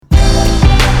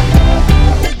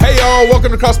y'all.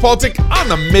 Welcome to Cross Politic on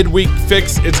the Midweek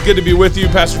Fix. It's good to be with you.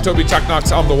 Pastor Toby Chuck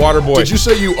Knox, I'm the water boy. Did you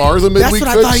say you are the Midweek Fix?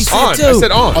 That's what I thought you said, too. I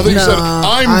said on. I think you said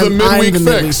I'm the Midweek Fix.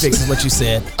 Midweek Fix is what you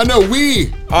said. I know,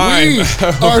 we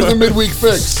are the Midweek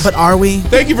Fix. But are we?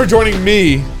 Thank you for joining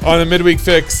me on the Midweek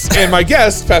Fix and my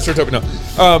guest, Pastor Toby. No.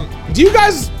 Do you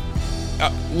guys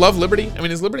love liberty? I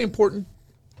mean, is liberty important?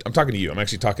 I'm talking to you. I'm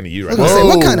actually talking to you right now. Say,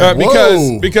 what kind of?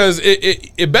 Because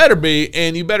it better be,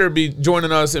 and you better be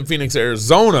joining us in Phoenix,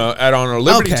 Arizona at on our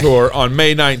Liberty Tour on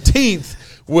May 19th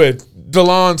with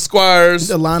Delano Squires,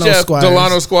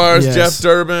 yes. Jeff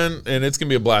Durbin, and it's going to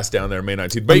be a blast down there May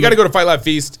 19th. But you got to go to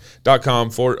fightlifefeast.com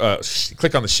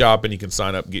click on the shop, and you can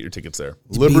sign up and get your tickets there.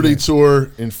 Liberty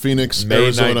Tour in Phoenix, May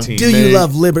Arizona. 19th. Do you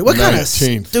love liberty? What kind of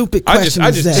 19th. stupid question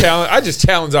is that? I just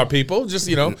challenge our people. Just,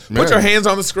 put your hands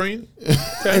on the screen. Okay.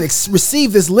 And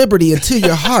receive this liberty into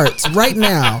your hearts right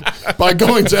now. By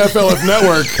going to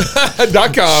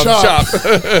FLFnetwork.com shop.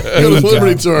 Go to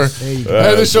Liberty Tour.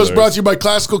 Hey, this show's brought to you by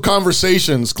Classical Conversations.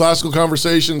 Classical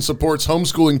Conversations supports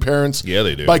homeschooling parents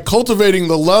by cultivating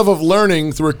the love of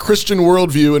learning through a Christian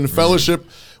worldview and fellowship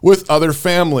with other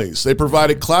families. They provide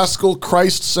a classical,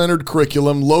 Christ-centered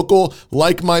curriculum, local,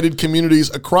 like-minded communities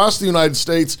across the United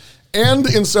States and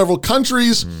in several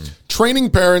countries, training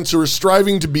parents who are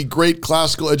striving to be great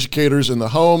classical educators in the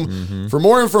home. For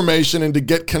more information and to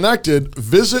get connected,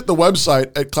 visit the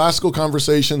website at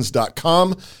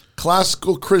classicalconversations.com.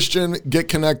 Classical Christian, get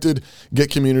connected, get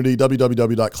community,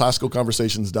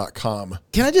 www.classicalconversations.com.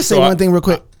 Can I just say one thing real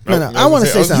quick? I want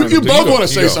to say something. You both want to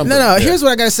say something. No, here's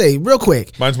what I got to say real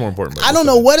quick. Mine's more important. I don't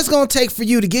know what it's going to take for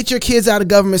you to get your kids out of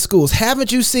government schools.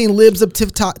 Haven't you seen libs of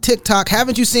TikTok?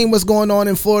 Haven't you seen what's going on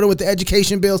in Florida with the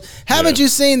education bills? Haven't you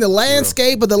seen the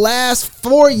landscape of the last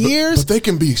 4 years? But they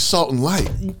can be salt and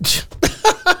light.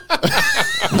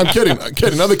 I'm kidding.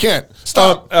 No, they can't.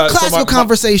 Stop. Classical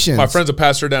Conversations. My friend's a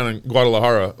pastor down in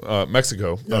Guadalajara,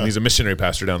 Mexico. He's a missionary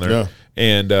pastor down there. Yeah.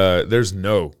 And there's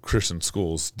no Christian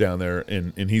schools down there.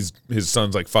 And his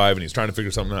son's like 5, and he's trying to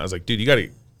figure something out. I was like, dude, you got to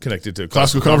connect it to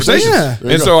Classical Conversations. Yeah.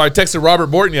 And so I texted Robert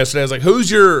Borton yesterday. I was like, who's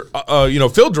your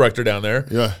field director down there?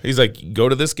 Yeah. He's like, go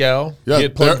to this gal. Yeah.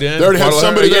 Get plugged in. They already have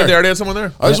somebody there. Yeah, they already had someone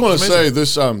there. I just want to say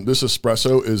this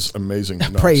espresso is amazing.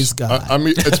 Praise God. I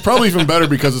mean, it's probably even better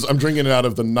because I'm drinking it out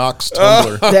of the Knox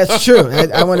tumbler. That's true.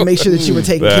 I want to make sure that you were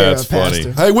taken care of, funny.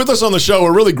 Pastor. Hey, with us on the show,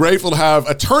 we're really grateful to have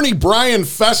attorney Brian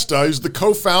Festa, who's the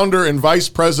co-founder and vice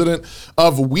president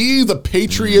of We the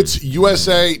Patriots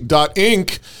USA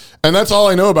Inc. And that's all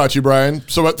I know about you, Brian.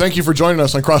 So thank you for joining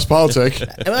us on Cross Politic.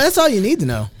 That's all you need to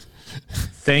know.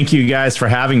 Thank you guys for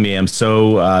having me. I'm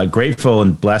so grateful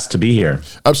and blessed to be here.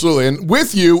 Absolutely. And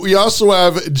with you, we also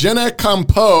have Jenna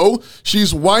Campo.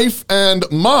 She's wife and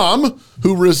mom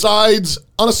who resides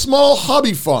on a small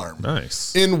hobby farm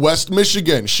in West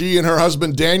Michigan. She and her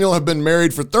husband, Daniel, have been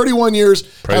married for 31 years,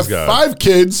 Praise have God. 5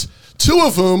 kids, 2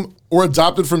 of whom were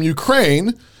adopted from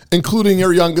Ukraine, including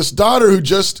her youngest daughter, who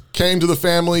just came to the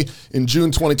family in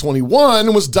June 2021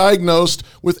 and was diagnosed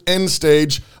with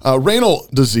end-stage renal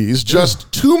disease just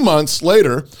 2 months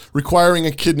later, requiring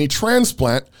a kidney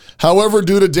transplant. However,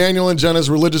 due to Daniel and Jenna's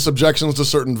religious objections to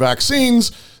certain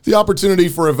vaccines, the opportunity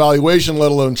for evaluation,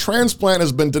 let alone transplant,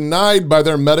 has been denied by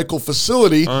their medical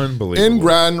facility in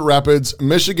Grand Rapids,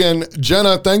 Michigan.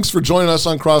 Jenna, thanks for joining us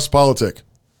on Cross Politic.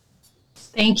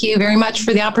 Thank you very much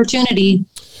for the opportunity.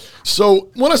 So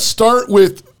I want to start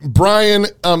with Brian.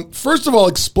 First of all,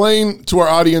 explain to our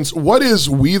audience, what is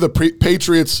We the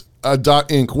Patriots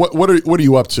Inc.? What are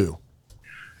you up to?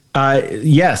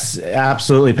 Yes,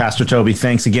 absolutely, Pastor Toby.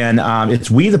 Thanks again.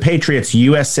 It's We the Patriots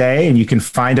USA, and you can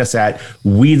find us at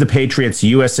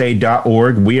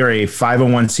wethepatriotsusa.org. We are a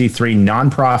 501c3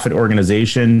 nonprofit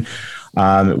organization.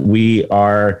 We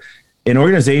are an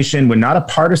organization, we're not a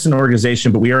partisan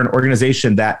organization, but we are an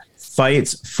organization that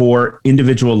fights for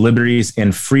individual liberties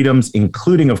and freedoms,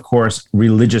 including, of course,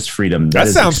 religious freedom. That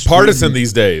sounds partisan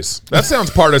these days.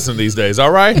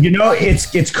 All right.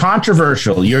 It's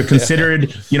controversial. You're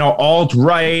considered,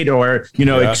 alt-right or,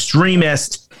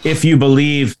 extremist if you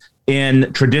believe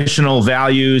in traditional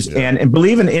values and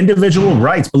believe in individual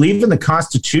rights, believe in the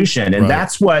Constitution. And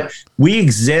that's what we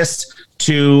exist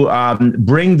to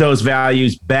bring those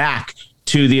values back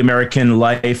to the American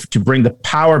life, to bring the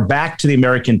power back to the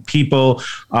American people.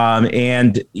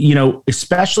 And,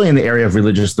 especially in the area of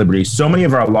religious liberty, so many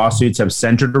of our lawsuits have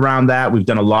centered around that. We've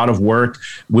done a lot of work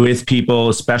with people,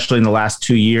 especially in the last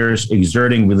 2 years,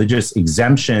 exerting religious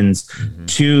exemptions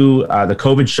to the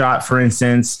COVID shot, for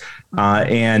instance,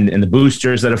 and the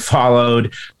boosters that have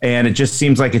followed. And it just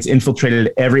seems like it's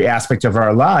infiltrated every aspect of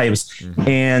our lives.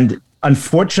 And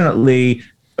unfortunately,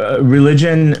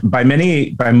 religion by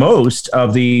most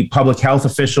of the public health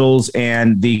officials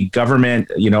and the government,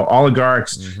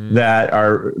 oligarchs that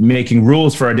are making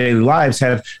rules for our daily lives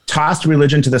have tossed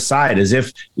religion to the side as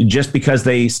if just because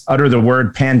they utter the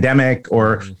word pandemic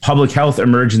or public health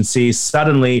emergency,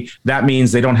 suddenly that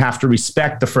means they don't have to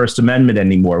respect the First Amendment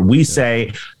anymore. We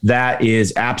say that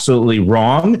is absolutely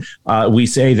wrong. We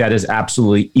say that is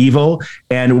absolutely evil.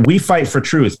 And we fight for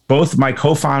truth. Both my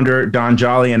co-founder, Don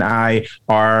Jolly, and I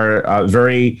are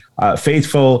very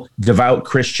faithful, devout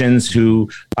Christians who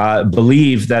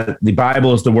believe that the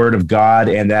Bible is the word of God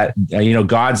and that,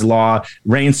 God's law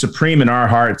reigns supreme in our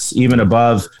hearts, even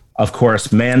above, of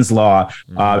course, man's law.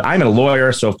 I'm a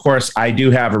lawyer, so of course I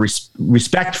do have a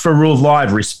respect for rule of law. I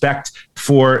have respect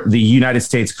for the United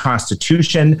States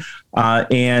Constitution.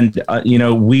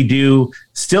 We do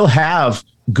still have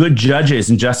good judges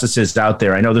and justices out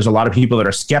there. I know there's a lot of people that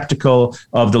are skeptical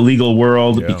of the legal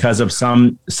world because of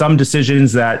some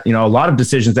decisions that, a lot of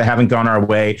decisions that haven't gone our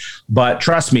way. But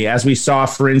trust me, as we saw,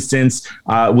 for instance,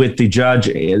 with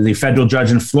the federal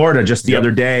judge in Florida just the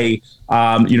other day,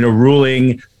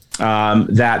 ruling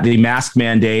that the mask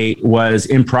mandate was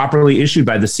improperly issued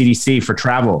by the CDC for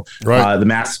travel. Right. The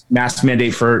mask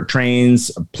mandate for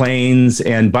trains, planes,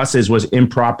 and buses was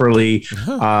improperly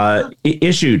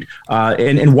issued.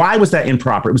 And why was that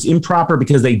improper? It was improper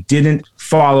because they didn't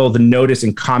follow the notice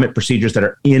and comment procedures that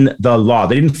are in the law.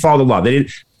 They didn't follow the law.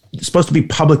 It's supposed to be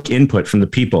public input from the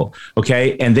people.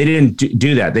 Okay. And they didn't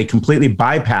do that. They completely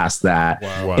bypassed that.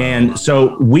 Wow. And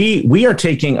so we are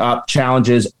taking up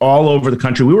challenges all over the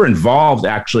country. We were involved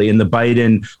actually in the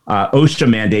Biden OSHA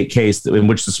mandate case in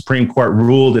which the Supreme Court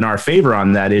ruled in our favor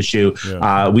on that issue.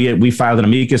 Yeah. We filed an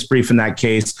amicus brief in that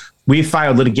case. We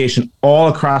filed litigation all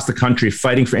across the country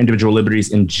fighting for individual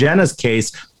liberties. In Jenna's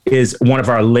case, is one of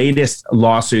our latest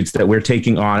lawsuits that we're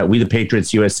taking on at We the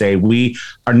Patriots USA. We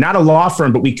are not a law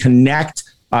firm, but we connect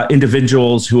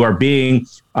individuals who are being,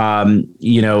 for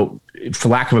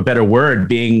lack of a better word,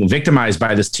 being victimized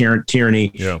by this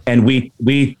tyranny. Yeah. And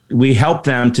we help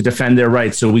them to defend their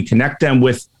rights. So we connect them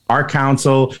with our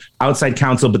counsel, outside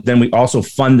counsel, but then we also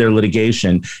fund their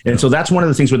litigation. And so that's one of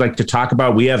the things we'd like to talk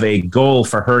about. We have a goal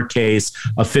for her case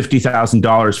of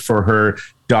 $50,000 for her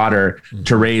daughter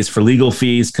to raise for legal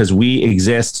fees, because we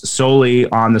exist solely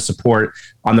on the support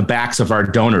on the backs of our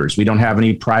donors. We don't have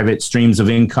any private streams of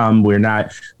income. We're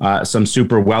not some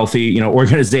super wealthy,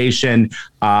 organization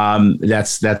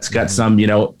that's got some,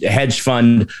 hedge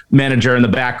fund manager in the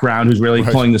background who's really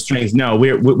pulling the strings. No,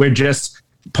 we're just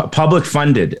publicly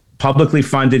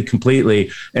funded completely.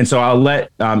 And so I'll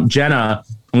let Jenna,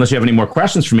 unless you have any more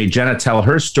questions for me, Jenna tell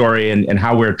her story and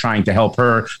how we're trying to help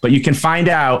her. But you can find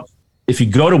out if you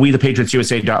go to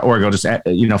wethepatriotsusa.org. I'll just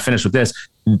finish with this.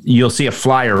 You'll see a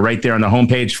flyer right there on the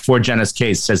homepage for Jenna's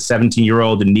case. It says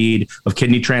 17-year-old in need of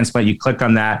kidney transplant. You click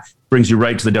on that, brings you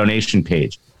right to the donation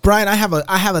page. Brian, I have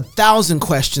 1,000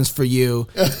 questions for you,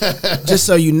 just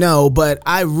so you know, but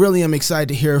I really am excited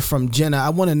to hear from Jenna. I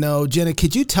want to know, Jenna,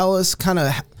 could you tell us kind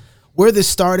of where this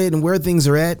started and where things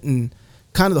are at and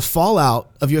kind of the fallout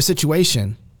of your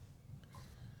situation?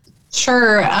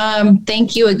 Sure.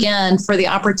 Thank you again for the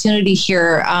opportunity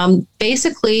here.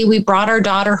 Basically, we brought our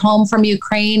daughter home from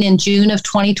Ukraine in June of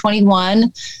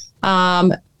 2021.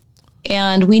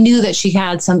 And we knew that she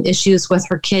had some issues with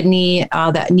her kidney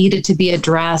that needed to be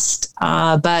addressed.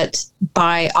 But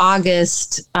by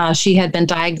August, she had been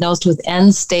diagnosed with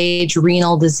end-stage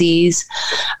renal disease,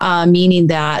 meaning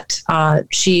that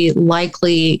she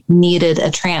likely needed a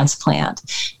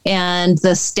transplant. And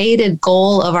the stated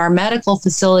goal of our medical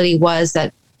facility was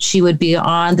that she would be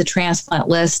on the transplant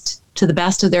list to the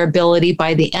best of their ability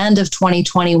by the end of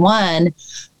 2021.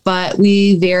 But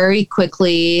we very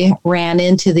quickly ran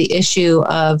into the issue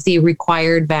of the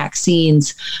required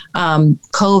vaccines,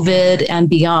 COVID and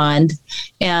beyond,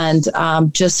 and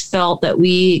just felt that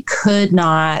we could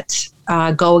not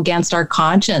go against our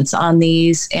conscience on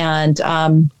these, and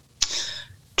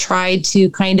tried to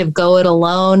kind of go it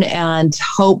alone and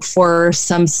hope for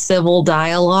some civil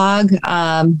dialogue.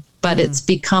 But it's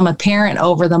become apparent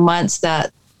over the months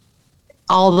that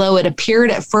although it appeared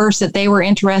at first that they were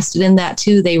interested in that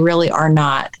too, they really are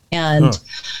not. And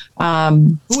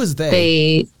who is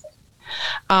they?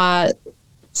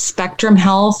 Spectrum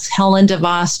Health, Helen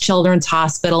DeVos Children's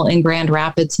Hospital in Grand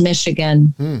Rapids,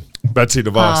 Michigan. Betsy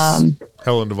DeVos,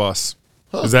 Helen DeVos.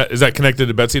 Is that connected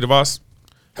to Betsy DeVos?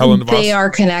 Helen DeVos. They are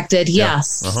connected.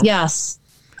 Yes, yes.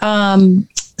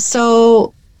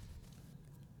 So.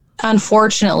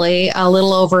 Unfortunately, a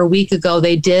little over a week ago,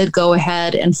 they did go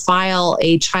ahead and file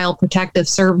a Child Protective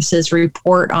Services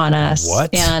report on us.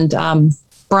 What? And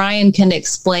Brian can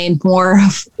explain more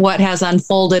of what has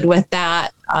unfolded with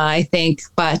that, I think.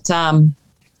 But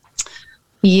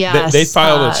yes. They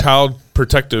filed a child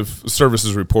protective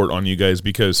services report on you guys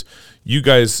because you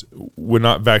guys would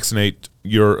not vaccinate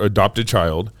your adopted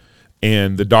child,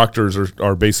 and the doctors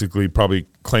are basically probably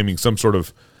claiming some sort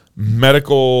of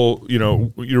medical,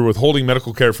 you're withholding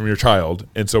medical care from your child,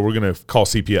 and so we're going to call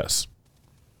CPS.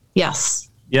 Yes.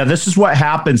 Yeah, this is what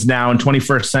happens now in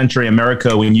 21st century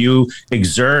America when you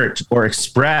exert or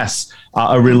express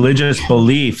a religious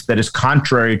belief that is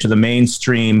contrary to the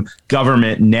mainstream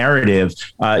government narrative.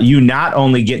 You not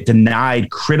only get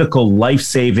denied critical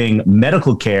life-saving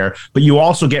medical care, but you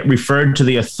also get referred to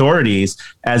the authorities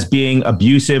as being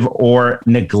abusive or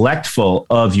neglectful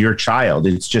of your child.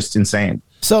 It's just insane.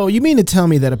 So you mean to tell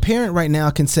me that a parent right now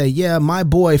can say, yeah, my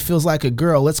boy feels like a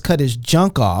girl, let's cut his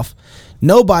junk off.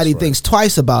 Nobody thinks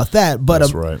twice about that, but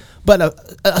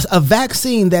a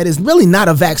vaccine that is really not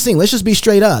a vaccine. Let's just be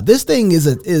straight up. This thing is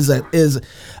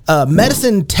a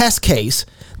medicine test case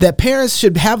that parents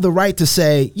should have the right to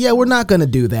say, yeah, we're not going to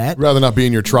do that. Rather not be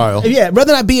in your trial. Yeah,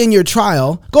 rather not be in your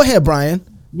trial. Go ahead, Brian.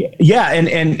 Yeah,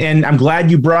 and I'm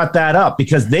glad you brought that up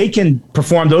because they can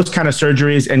perform those kind of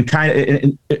surgeries and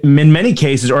in many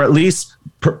cases, or at least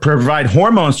provide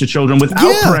hormones to children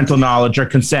without parental knowledge or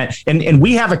consent. And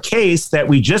we have a case that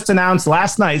we just announced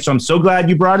last night, so I'm so glad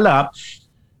you brought it up.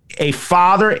 A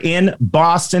father in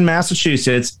Boston,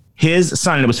 Massachusetts, his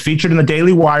son, and it was featured in the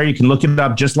Daily Wire. You can look it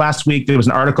up. Just last week, there was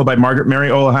an article by Margaret Mary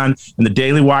Olahan in the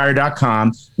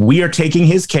dailywire.com. We are taking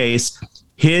his case.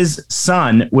 His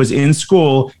son was in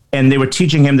school and they were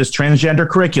teaching him this transgender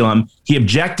curriculum. He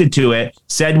objected to it,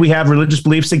 said we have religious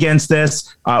beliefs against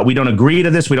this. We don't agree to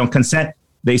this. We don't consent.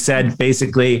 They said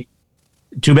basically,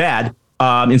 too bad,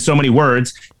 in so many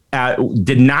words.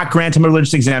 Did not grant him a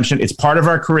religious exemption. It's part of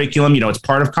our curriculum. It's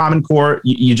part of Common Core.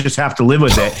 You just have to live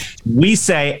with it. We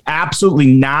say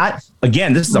absolutely not.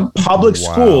 Again, this is a public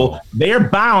school. They are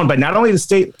bound by not only the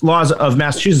state laws of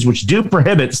Massachusetts, which do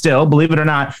prohibit still, believe it or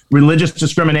not, religious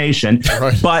discrimination,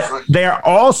 but they are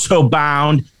also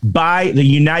bound by the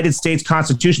United States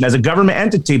Constitution. As a government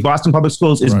entity, Boston Public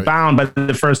Schools is bound by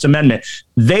the First Amendment.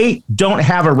 They don't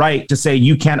have a right to say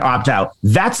you can't opt out.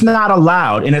 That's not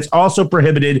allowed. And it's also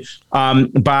prohibited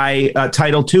by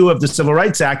Title II of the Civil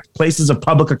Rights Act. Places of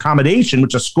public accommodation,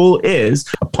 which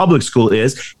a public school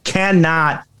is,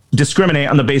 cannot discriminate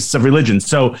on the basis of religion.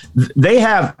 So they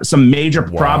have some major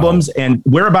problems, and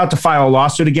we're about to file a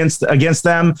lawsuit against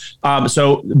them.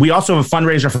 So we also have a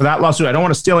fundraiser for that lawsuit. I don't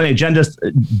want to steal any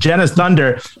Jenna's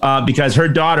thunder because her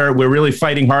daughter, we're really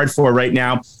fighting hard for right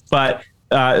now. But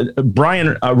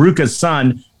Brian Ruka's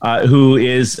son, who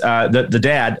is the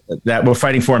dad that we're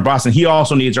fighting for in Boston, he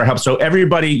also needs our help. So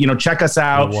everybody, check us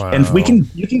out. And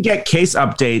you can get case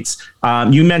updates.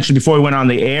 You mentioned before we went on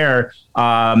the air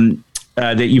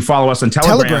that you follow us on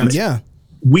Telegram.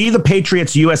 We, the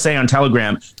Patriots USA on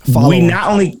Telegram, we not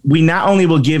only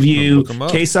will give you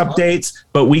case updates,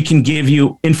 but we can give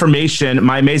you information.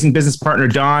 My amazing business partner,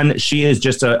 Dawn, she is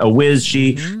just a whiz.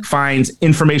 She finds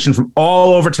information from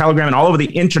all over Telegram and all over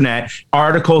the internet,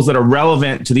 articles that are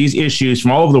relevant to these issues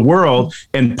from all over the world,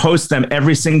 and posts them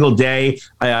every single day.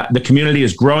 The community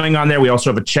is growing on there. We also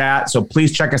have a chat. So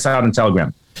please check us out on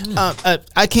Telegram.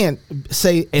 I can't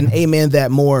say an amen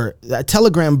that more.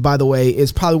 Telegram, by the way,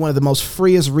 is probably one of the most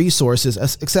freest resources,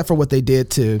 except for what they did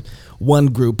to one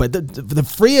group. But the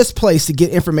freest place to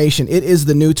get information, it is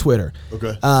the new Twitter.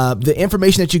 Okay. The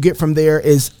information that you get from there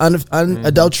is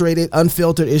unadulterated,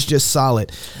 unfiltered. It's just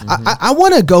solid. I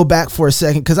want to go back for a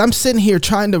second because I'm sitting here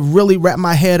trying to really wrap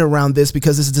my head around this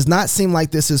because this does not seem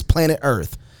like this is planet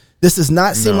Earth. This does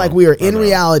not seem like we are in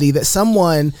reality that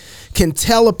someone can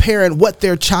tell a parent what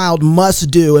their child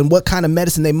must do and what kind of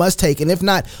medicine they must take. And if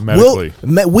not,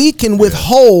 we can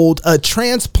withhold a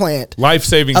transplant.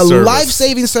 Life-saving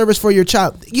service for your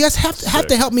child. You guys have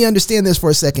to help me understand this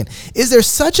for a second. Is there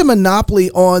such a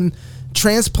monopoly on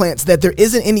transplants that there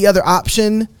isn't any other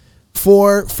option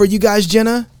for you guys,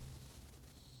 Jenna?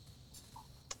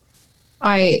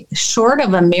 Short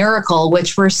of a miracle,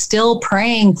 which we're still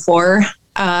praying for,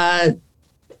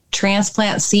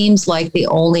 transplant seems like the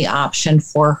only option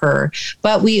for her.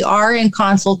 But we are in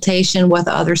consultation with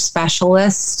other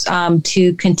specialists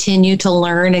to continue to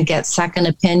learn and get second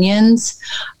opinions.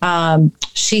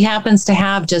 She happens to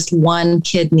have just one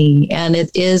kidney, and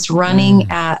it is running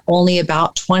at only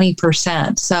about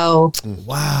 20%. So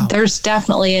there's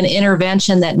definitely an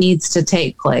intervention that needs to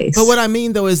take place. But what I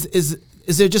mean, though,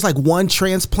 is there just like one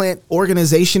transplant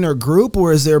organization or group,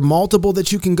 or is there multiple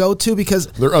that you can go to? Because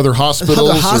there are other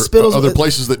hospitals or other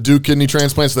places that do kidney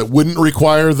transplants that wouldn't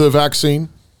require the vaccine.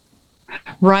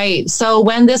 Right. So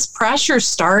when this pressure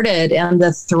started and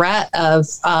the threat of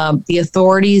the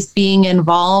authorities being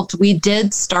involved, we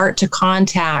did start to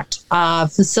contact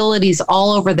facilities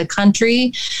all over the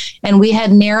country. And we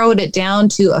had narrowed it down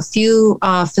to a few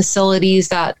facilities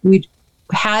that we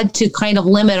had to kind of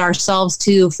limit ourselves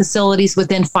to facilities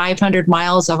within 500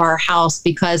 miles of our house,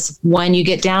 because when you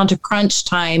get down to crunch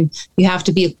time, you have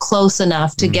to be close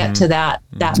enough to get to that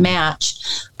match.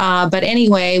 But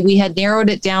anyway, we had narrowed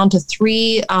it down to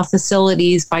 3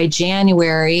 facilities by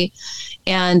January,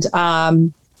 and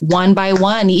one by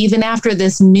one, even after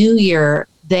this new year,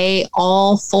 they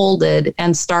all folded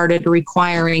and started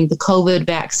requiring the COVID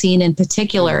vaccine in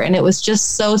particular. And it was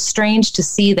just so strange to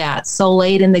see that so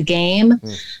late in the game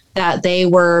that they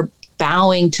were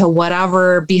bowing to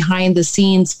whatever behind the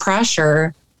scenes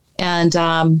pressure. And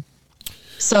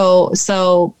so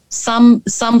some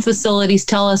facilities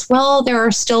tell us, well, there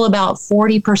are still about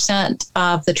 40%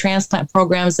 of the transplant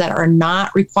programs that are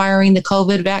not requiring the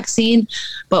COVID vaccine,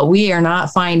 but we are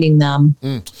not finding them.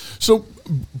 So,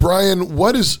 Brian,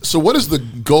 what is the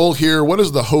goal here? What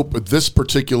is the hope of this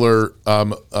particular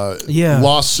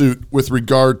lawsuit with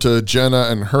regard to Jenna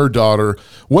and her daughter?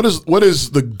 What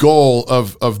is the goal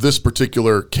of this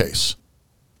particular case?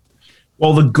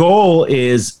 Well, the goal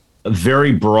is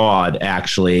very broad,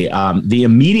 actually. The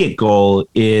immediate goal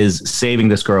is saving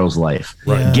this girl's life,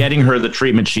 getting her the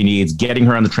treatment she needs, getting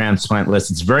her on the transplant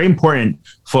list. It's very important,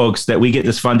 folks, that we get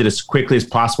this funded as quickly as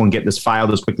possible and get this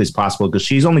filed as quickly as possible, because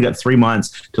she's only got 3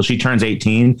 months till she turns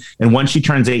 18. And once she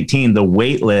turns 18, the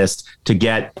wait list to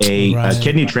get a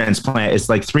kidney transplant is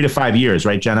like 3 to 5 years,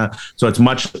 right, Jenna? So it's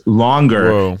much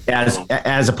longer.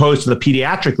 As opposed to the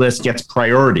pediatric list gets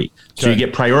priority. So you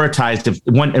get prioritized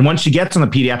and once she gets on the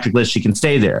pediatric list, she can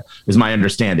stay there, is my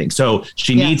understanding. So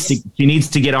she needs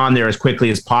to get on there as quickly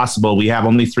as possible. We have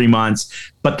only 3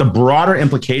 months, but the broader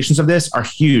implications of this are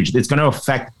huge. It's going to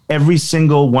affect every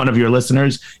single one of your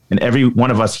listeners and every one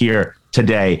of us here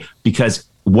today, because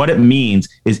what it means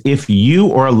is if you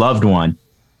or a loved one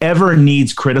ever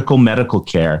needs critical medical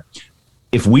care,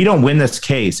 if we don't win this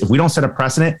case, if we don't set a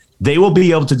precedent, they will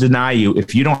be able to deny you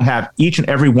if you don't have each and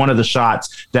every one of the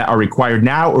shots that are required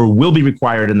now or will be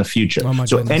required in the future.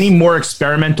 So any more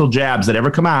experimental jabs that ever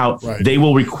come out, they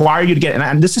will require you to get.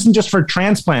 And this isn't just for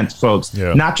transplants, folks,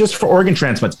 not just for organ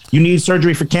transplants. You need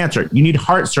surgery for cancer. You need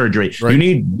heart surgery. You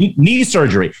need knee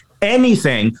surgery.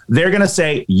 Anything, they're going to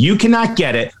say you cannot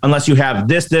get it unless you have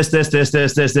this. And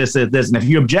if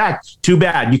you object, too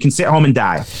bad. You can sit home and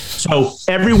die. So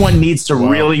everyone needs to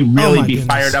really be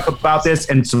fired up about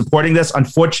this and supporting this.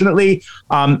 Unfortunately,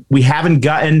 we haven't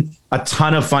gotten a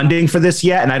ton of funding for this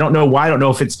yet. And I don't know why. I don't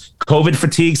know if it's COVID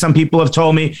fatigue. Some people have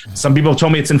told me. Some people have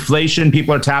told me it's inflation.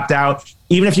 People are tapped out.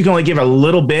 Even if you can only give a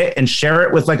little bit and share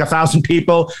it with like 1,000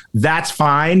 people, that's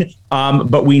fine.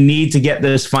 But we need to get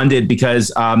this funded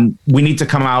because we need to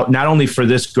come out not only for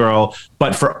this girl,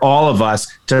 but for all of us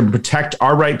to protect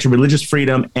our right to religious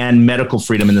freedom and medical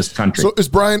freedom in this country. So is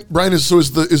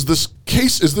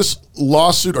this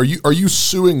lawsuit? Are you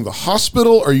suing the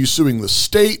hospital? Are you suing the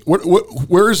state?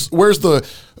 Where's the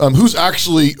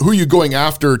who are you going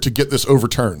after to get this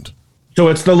overturned? So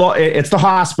it's the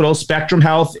hospital, Spectrum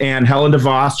Health and Helen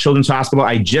DeVos Children's Hospital.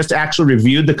 I just actually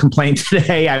reviewed the complaint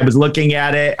today. I was looking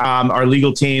at it. Our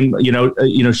legal team,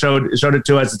 showed it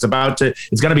to us. It's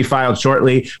going to be filed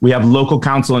shortly. We have local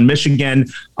counsel in Michigan.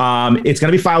 It's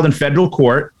going to be filed in federal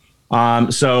court.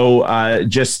 So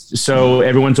just so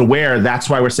everyone's aware, that's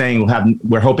why we're saying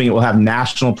we're hoping it will have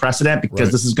national precedent,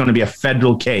 because this is going to be a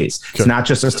federal case. It's not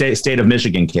just a state of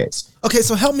Michigan case. Okay,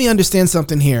 so help me understand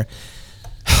something here.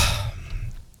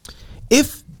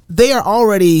 If they are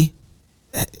already,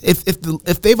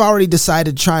 if they've already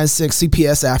decided to try and send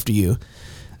CPS after you,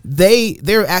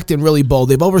 they're acting really bold.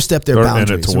 They've overstepped their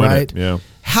boundaries, right? Yeah.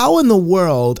 How in the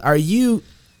world are you,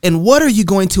 and what are you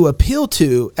going to appeal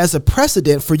to as a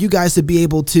precedent for you guys to be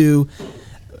able to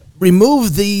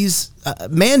remove these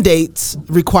mandates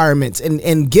requirements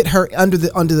and get her under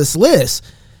this list?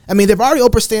 I mean, they've already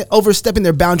overstepping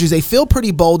their boundaries. They feel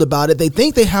pretty bold about it. They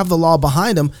think they have the law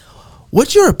behind them.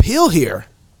 What's your appeal here?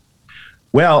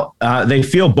 Well, they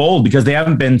feel bold because they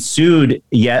haven't been sued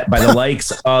yet by the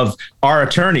likes of our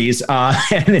attorneys.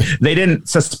 And they didn't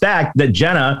suspect that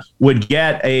Jenna would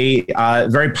get a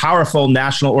very powerful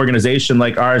national organization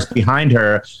like ours behind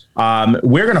her.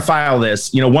 We're going to file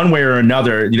this, one way or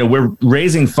another. We're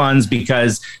raising funds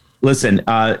because, listen,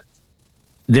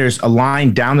 there's a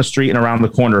line down the street and around the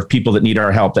corner of people that need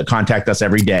our help that contact us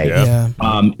every day. Yeah.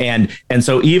 And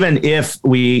so even if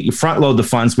we front load the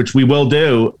funds, which we will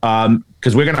do,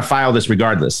 because we're going to file this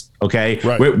regardless. Okay.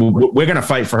 Right. We're going to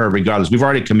fight for her regardless. We've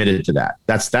already committed to that.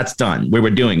 That's done. We were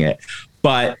doing it,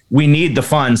 but we need the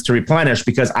funds to replenish,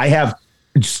 because I have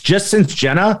just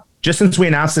since we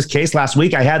announced this case last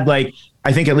week, I had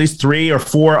I think at least 3 or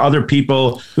 4 other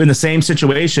people who in the same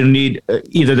situation need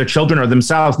either their children or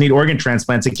themselves need organ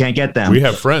transplants and can't get them. We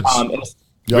have friends.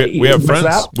 We have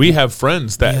friends. We have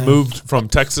friends that moved from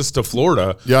Texas to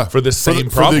Florida for the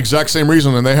same problem. For the exact same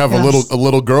reason, and they have a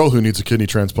little girl who needs a kidney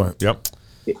transplant. Yep.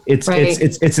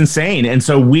 It's insane. And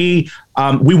so we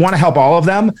want to help all of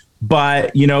them.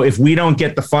 But, if we don't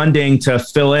get the funding to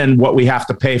fill in what we have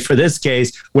to pay for this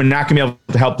case, we're not going to be able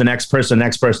to help the next person.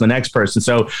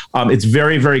 So it's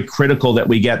very, very critical that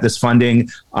we get this funding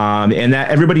and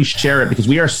that everybody share it, because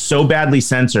we are so badly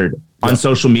censored on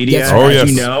social media.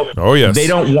 Yes. They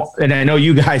don't want, and I know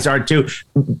you guys are too.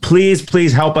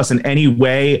 Please help us in any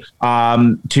way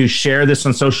to share this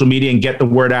on social media and get the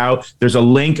word out. There's a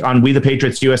link on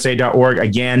wethepatriotsusa.org.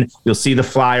 Again, you'll see the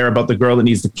flyer about the girl that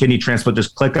needs the kidney transplant.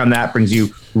 Just click on that, brings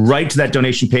you right to that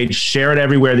donation page. Share it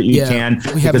everywhere that you can,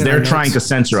 because they're trying to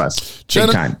censor us.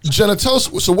 Jenna, tell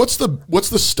us. So what's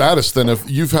the status then? If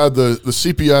you've had the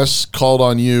CPS called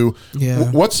on you,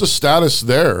 what's the status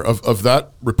there of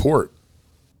that report?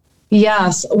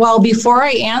 Yes. Well, before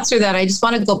I answer that, I just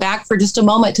want to go back for just a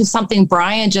moment to something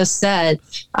Brian just said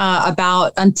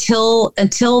about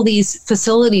until these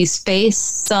facilities face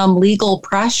some legal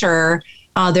pressure,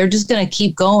 they're just going to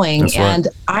keep going. That's right. And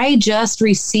I just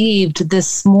received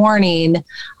this morning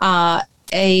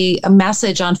a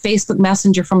message on Facebook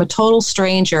Messenger from a total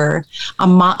stranger,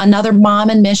 another mom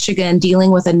in Michigan dealing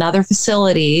with another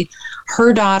facility.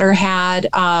 Her daughter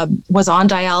was on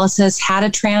dialysis, had a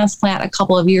transplant a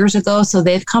couple of years ago, so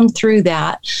they've come through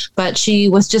that. But she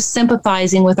was just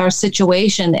sympathizing with our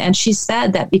situation, and she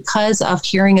said that because of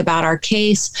hearing about our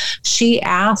case, she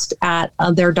asked at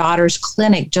their daughter's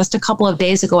clinic just a couple of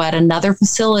days ago at another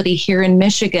facility here in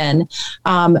Michigan,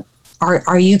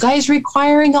 are you guys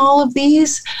requiring all of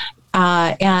these?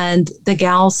 And the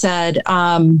gal said,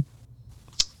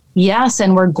 yes,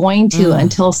 and we're going to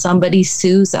until somebody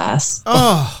sues us.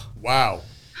 Oh, wow.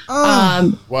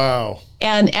 Wow.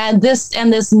 And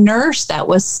this nurse that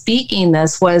was speaking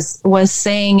this was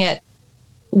saying it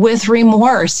with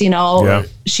remorse.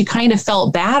 She kind of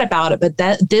felt bad about it, but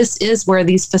this is where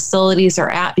these facilities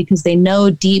are at, because they know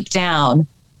deep down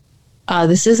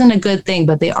this isn't a good thing,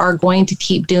 but they are going to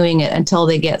keep doing it until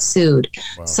they get sued.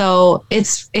 Wow. So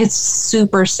it's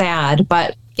super sad.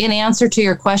 But in answer to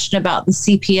your question about the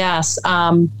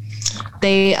CPS,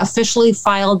 they officially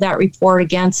filed that report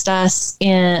against us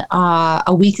in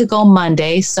a week ago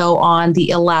Monday, so on the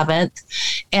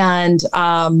 11th. And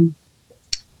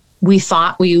we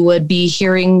thought we would be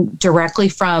hearing directly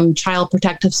from Child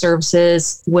Protective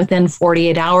Services within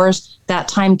 48 hours. That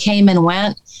time came and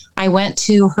went. I went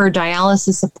to her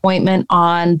dialysis appointment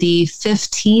on the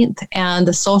 15th, and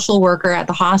the social worker at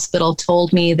the hospital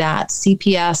told me that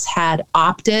CPS had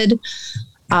opted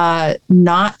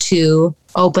not to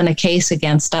open a case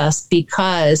against us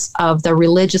because of the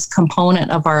religious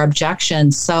component of our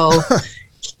objections. So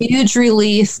huge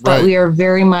relief, but we are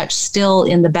very much still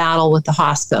in the battle with the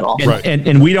hospital.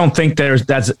 And we don't think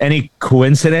that's any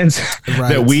coincidence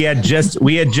that we had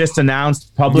just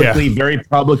announced publicly, very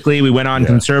publicly. We went on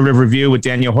Conservative Review with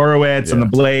Daniel Horowitz on the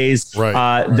Blaze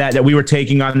that we were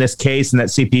taking on this case and that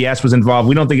CPS was involved.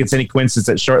 We don't think it's any coincidence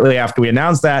that shortly after we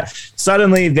announced that,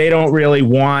 suddenly they don't really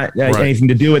want anything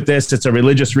to do with this. It's a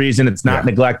religious reason. It's not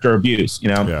neglect or abuse.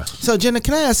 So Jenna,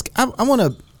 can I ask?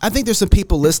 I think there's some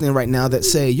people listening right now that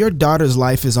say your daughter's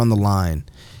life is on the line.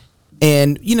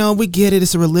 And, we get it.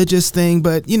 It's a religious thing,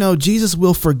 but, Jesus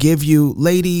will forgive you.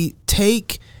 Lady,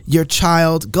 take your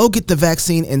child, go get the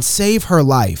vaccine and save her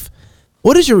life.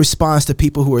 What is your response to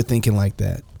people who are thinking like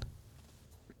that?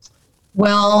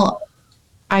 Well,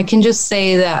 I can just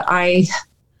say that I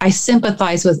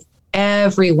sympathize with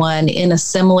everyone in a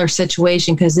similar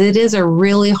situation, because it is a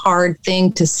really hard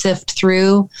thing to sift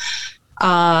through.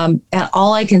 And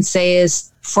all I can say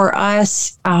is for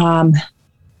us,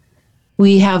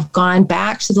 we have gone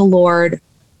back to the Lord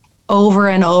over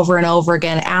and over and over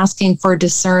again, asking for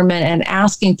discernment and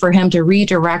asking for him to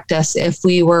redirect us if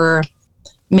we were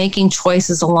making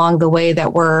choices along the way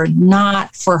that were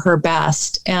not for her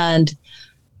best. And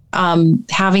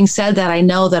having said that, I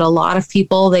know that a lot of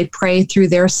people, they pray through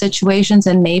their situations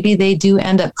and maybe they do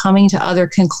end up coming to other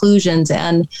conclusions.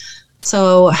 And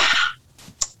so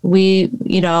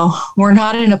we're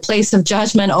not in a place of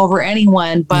judgment over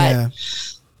anyone, but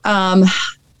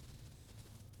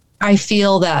I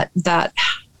feel that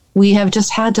we have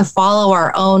just had to follow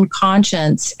our own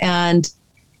conscience and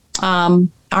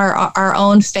our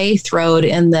own faith road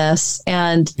in this.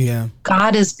 And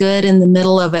God is good in the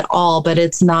middle of it all, but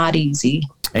it's not easy.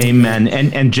 Amen.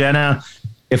 And Jenna,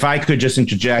 if I could just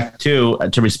interject too,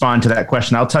 to respond to that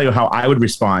question, I'll tell you how I would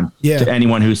respond to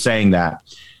anyone who's saying that.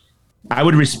 I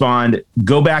would respond,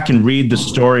 go back and read the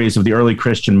stories of the early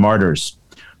Christian martyrs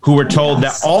who were told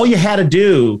that all you had to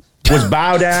do was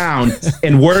bow down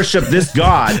and worship this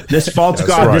God, this false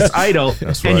God, this idol,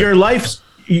 and your lives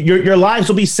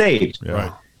will be saved. Yeah.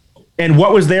 Right. And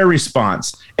what was their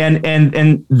response?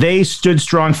 And they stood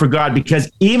strong for God,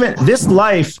 because even this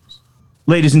life,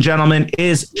 ladies and gentlemen,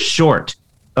 is short.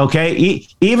 Okay.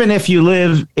 Even if you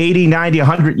live 80, 90,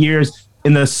 100 years,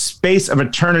 in the space of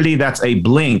eternity, that's a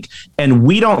blink. And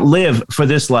we don't live for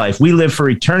this life. We live for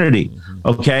eternity.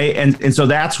 Okay. And so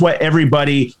that's what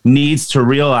everybody needs to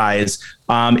realize.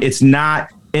 It's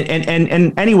not,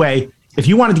 and anyway, if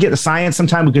you wanted to get the science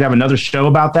sometime, we could have another show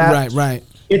about that. Right.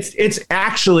 It's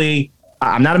actually,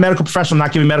 I'm not a medical professional. I'm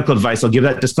not giving medical advice. I'll give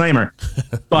that disclaimer,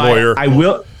 but lawyer.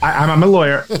 I'm a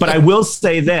lawyer, but I will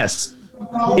say this.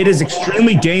 It is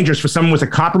extremely dangerous for someone with a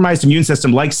compromised immune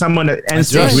system, like someone at end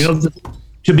stage renal disease,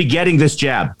 to be getting this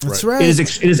jab. That's right.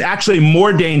 It is actually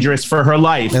more dangerous for her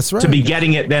life to be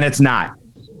getting it than it's not.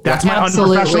 That's my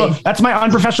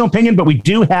unprofessional opinion, but we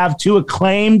do have two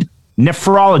acclaimed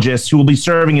nephrologists who will be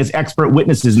serving as expert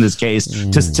witnesses in this case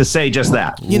to say just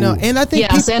that. And I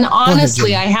think and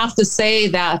honestly, I have to say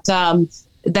that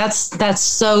that's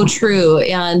so true.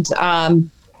 And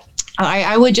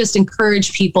I would just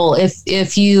encourage people,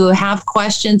 if you have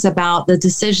questions about the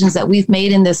decisions that we've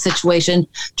made in this situation,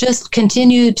 just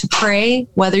continue to pray,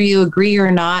 whether you agree or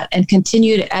not, and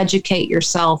continue to educate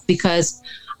yourself, because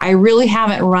I really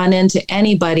haven't run into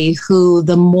anybody who,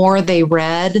 the more they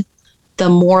read, the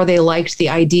more they liked the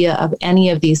idea of any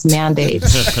of these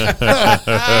mandates.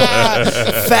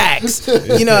 Facts.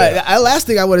 Last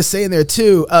thing I want to say in there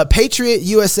too,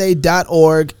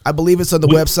 patriotusa.org. I believe it's on the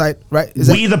website, right?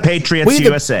 The Patriots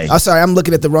USA. Oh, sorry, I'm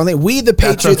looking at the wrong thing.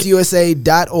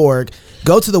 thepatriotsusa.org.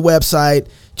 Go to the website.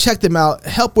 Check them out.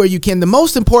 Help where you can. The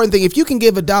most important thing, if you can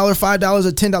give $1, $5,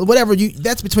 or $10, whatever,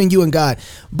 that's between you and God.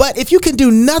 But if you can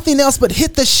do nothing else but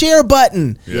hit the share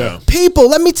button, people,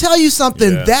 let me tell you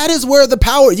something. Yeah. That is where the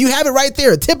power. You have it right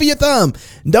there, tip of your thumb.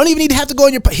 Don't even need to have to go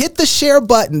on hit the share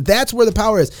button. That's where the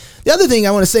power is. The other thing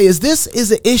I want to say is this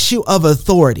is an issue of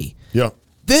authority. Yeah.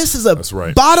 This is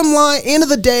bottom line, end of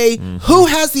the day, who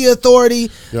has the authority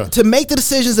to make the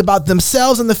decisions about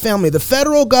themselves and the family? The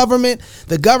federal government,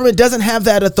 the government doesn't have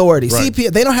that authority. Right.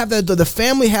 CPS, they don't have that. The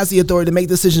family has the authority to make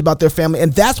decisions about their family,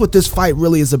 and that's what this fight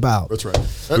really is about. That's right.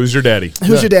 Who's your daddy?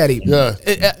 Who's your daddy? Yeah.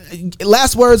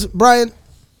 Last words, Brian?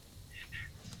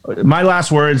 My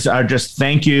last words are just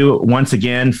thank you once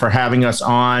again for having us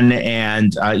on.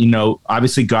 And,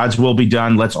 obviously God's will be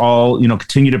done. Let's all,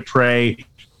 continue to pray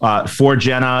for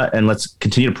Jenna, and let's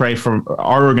continue to pray for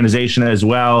our organization as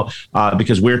well,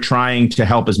 because we're trying to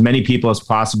help as many people as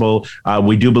possible.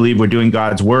 We do believe we're doing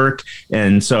God's work.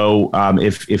 And so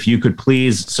if you could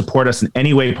please support us in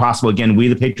any way possible. Again, We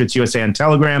the Patriots USA on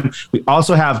Telegram. We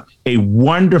also have a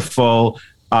wonderful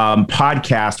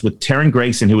podcast with Taryn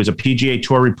Gregson, who was a PGA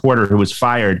Tour reporter who was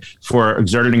fired for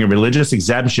exerting a religious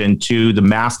exemption to the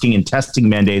masking and testing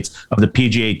mandates of the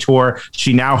PGA Tour.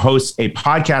 She now hosts a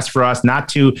podcast for us, not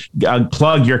to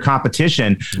plug your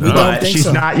competition, but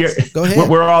she's not your. Go ahead.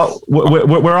 We're all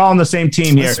on the same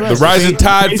team here. Right. The rising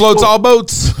tide floats all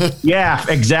boats. Yeah,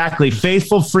 exactly.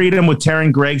 Faithful Freedom with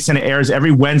Taryn Gregson. It airs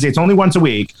every Wednesday. It's only once a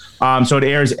week, so it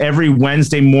airs every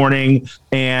Wednesday morning.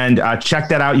 And check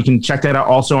that out. You can check that out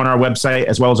also on our website,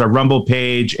 as well as our Rumble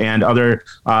page and other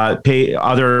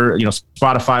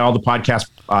Spotify, all the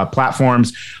podcast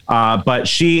platforms. But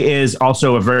she is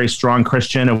also a very strong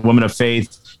Christian, a woman of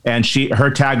faith, and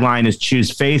her tagline is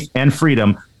choose faith and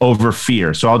freedom over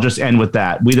fear. So I'll just end with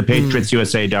that.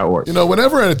 WeThePatriotsUSA.org.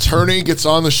 Whenever an attorney gets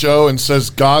on the show and says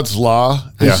God's law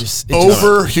is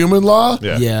over human law,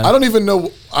 I don't even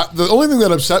know. The only thing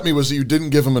that upset me was that you didn't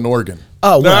give him an organ.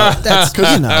 Oh, well, that's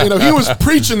because he was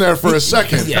preaching there for a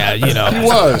second. He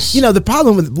was. The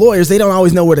problem with lawyers, they don't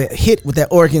always know where to hit with that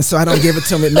organ, so I don't give it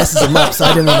to them. It messes them up, so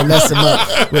I didn't want to mess them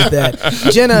up with that.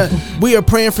 Jenna, we are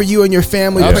praying for you and your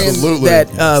family, praying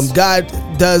that God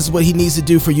does what he needs to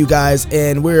do for you guys,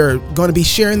 and we're going to be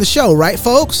sharing the show, right,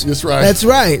 folks? That's right. That's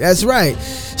right. That's right.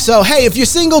 So, hey, if you're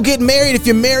single, get married. If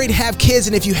you're married, have kids.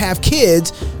 And if you have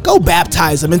kids, go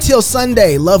baptize them. Until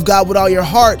Sunday, love God with all your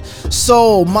heart,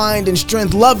 soul, mind, and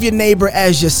strength. Love your neighbor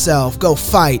as yourself. Go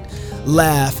fight,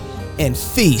 laugh, and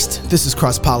feast. This is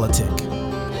Cross Politic.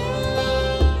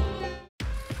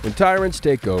 When tyrants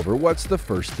take over, what's the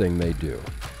first thing they do?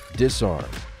 Disarm.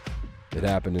 It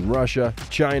happened in Russia,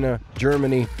 China,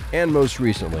 Germany, and most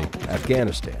recently,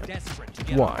 Afghanistan.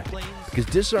 Why? Because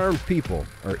disarmed people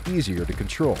are easier to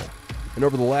control. And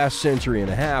over the last century and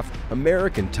a half,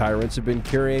 American tyrants have been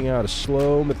carrying out a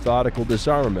slow, methodical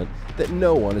disarmament that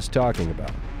no one is talking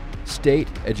about. State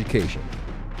education.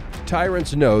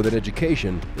 Tyrants know that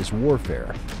education is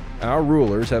warfare. Our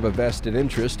rulers have a vested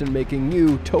interest in making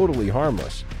you totally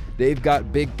harmless. They've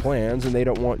got big plans and they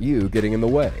don't want you getting in the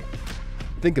way.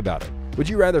 Think about it. Would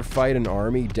you rather fight an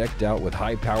army decked out with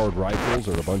high-powered rifles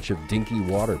or a bunch of dinky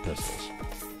water pistols?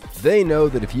 They know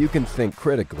that if you can think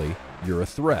critically, you're a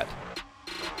threat.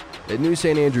 At New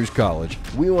St. Andrews College,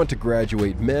 we want to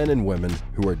graduate men and women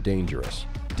who are dangerous.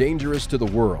 Dangerous to the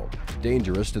world,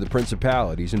 dangerous to the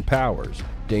principalities and powers,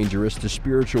 dangerous to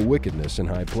spiritual wickedness in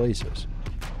high places.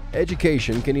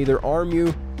 Education can either arm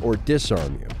you or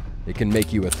disarm you. It can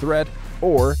make you a threat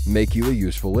or make you a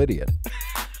useful idiot.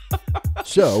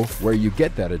 So, where you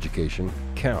get that education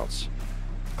counts.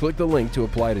 Click the link to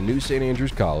apply to New St.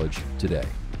 Andrews College today.